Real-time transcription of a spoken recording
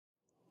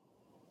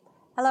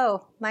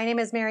Hello, my name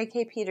is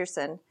Kaye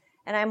Peterson,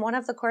 and I'm one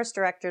of the course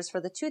directors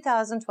for the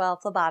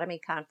 2012 Phlebotomy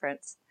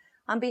Conference.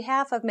 On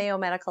behalf of Mayo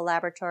Medical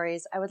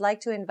Laboratories, I would like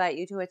to invite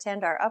you to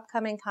attend our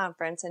upcoming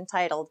conference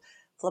entitled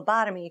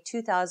Phlebotomy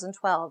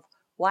 2012,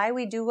 Why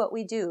We Do What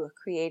We Do,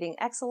 Creating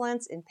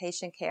Excellence in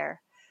Patient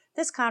Care.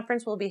 This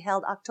conference will be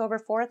held October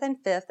 4th and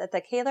 5th at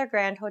the Kaye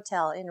Grand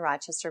Hotel in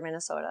Rochester,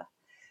 Minnesota.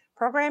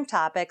 Program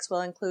topics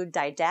will include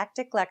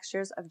didactic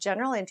lectures of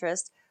general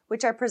interest,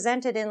 which are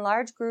presented in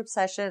large group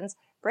sessions,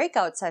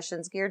 breakout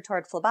sessions geared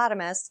toward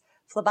phlebotomists,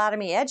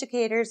 phlebotomy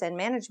educators and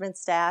management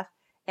staff,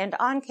 and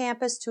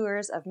on-campus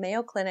tours of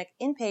Mayo Clinic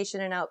inpatient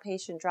and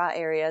outpatient draw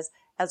areas,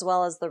 as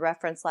well as the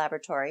reference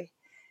laboratory.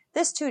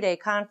 This two-day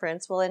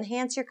conference will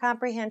enhance your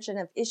comprehension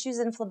of issues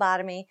in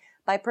phlebotomy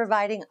by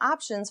providing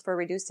options for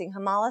reducing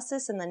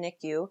hemolysis in the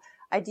NICU,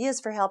 ideas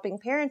for helping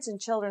parents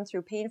and children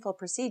through painful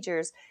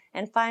procedures,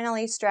 and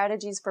finally,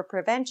 strategies for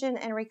prevention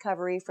and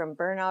recovery from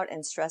burnout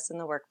and stress in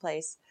the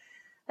workplace.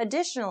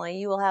 Additionally,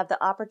 you will have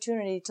the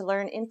opportunity to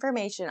learn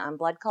information on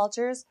blood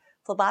cultures,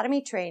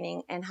 phlebotomy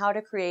training, and how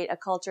to create a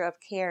culture of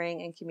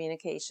caring and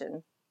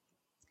communication.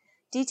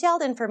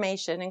 Detailed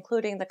information,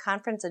 including the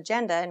conference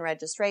agenda and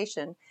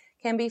registration,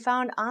 can be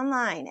found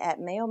online at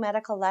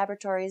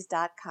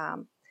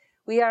mayomedicallaboratories.com.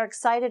 We are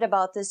excited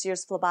about this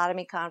year's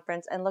phlebotomy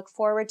conference and look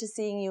forward to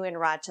seeing you in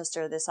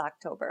Rochester this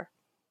October.